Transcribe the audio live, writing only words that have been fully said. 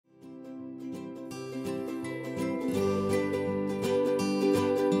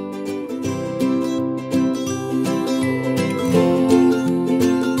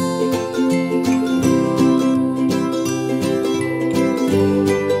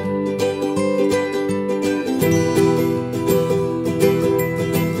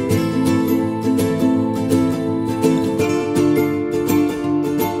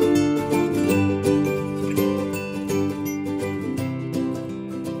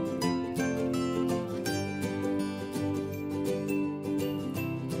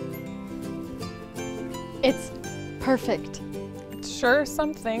It's perfect. It's sure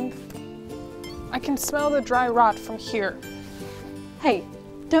something. I can smell the dry rot from here. Hey,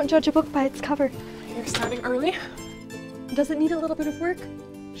 don't judge a book by its cover. You're starting early? Does it need a little bit of work?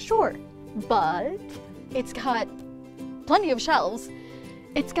 Sure, but it's got plenty of shelves.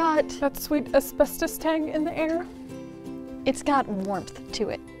 It's got... that sweet asbestos tang in the air? It's got warmth to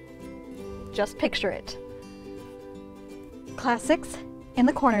it. Just picture it. Classics in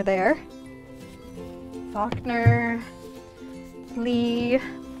the corner there. Faulkner, Lee,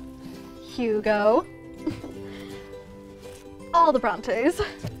 Hugo, all the Brontes.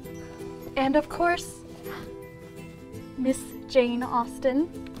 And of course, Miss Jane Austen.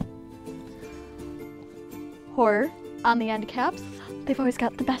 Horror on the end caps. They've always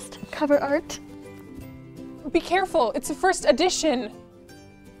got the best cover art. Be careful, it's a first edition.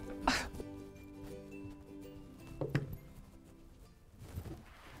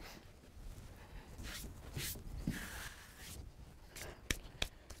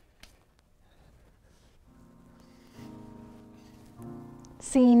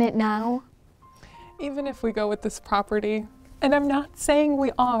 Seeing it now? Even if we go with this property, and I'm not saying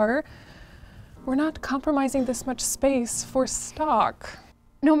we are, we're not compromising this much space for stock.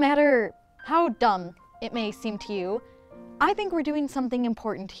 No matter how dumb it may seem to you, I think we're doing something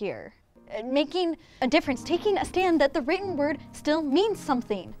important here. Making a difference, taking a stand that the written word still means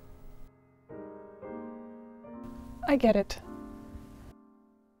something. I get it.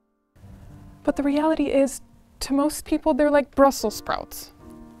 But the reality is, to most people, they're like Brussels sprouts.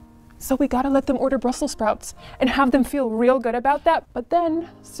 So we gotta let them order Brussels sprouts and have them feel real good about that, but then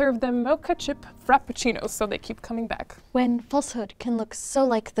serve them mocha chip frappuccinos so they keep coming back. When falsehood can look so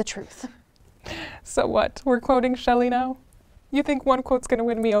like the truth. So what? We're quoting Shelley now? You think one quote's gonna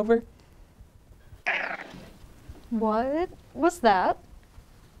win me over? What was that?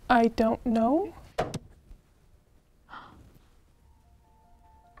 I don't know.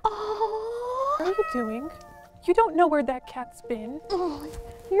 Oh, What are you doing? You don't know where that cat's been. oh,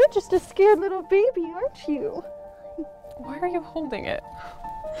 you're just a scared little baby, aren't you? Why are you holding it?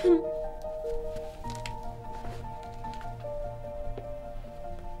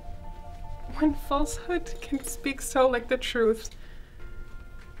 When falsehood can speak so like the truth,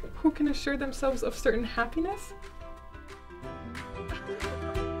 who can assure themselves of certain happiness?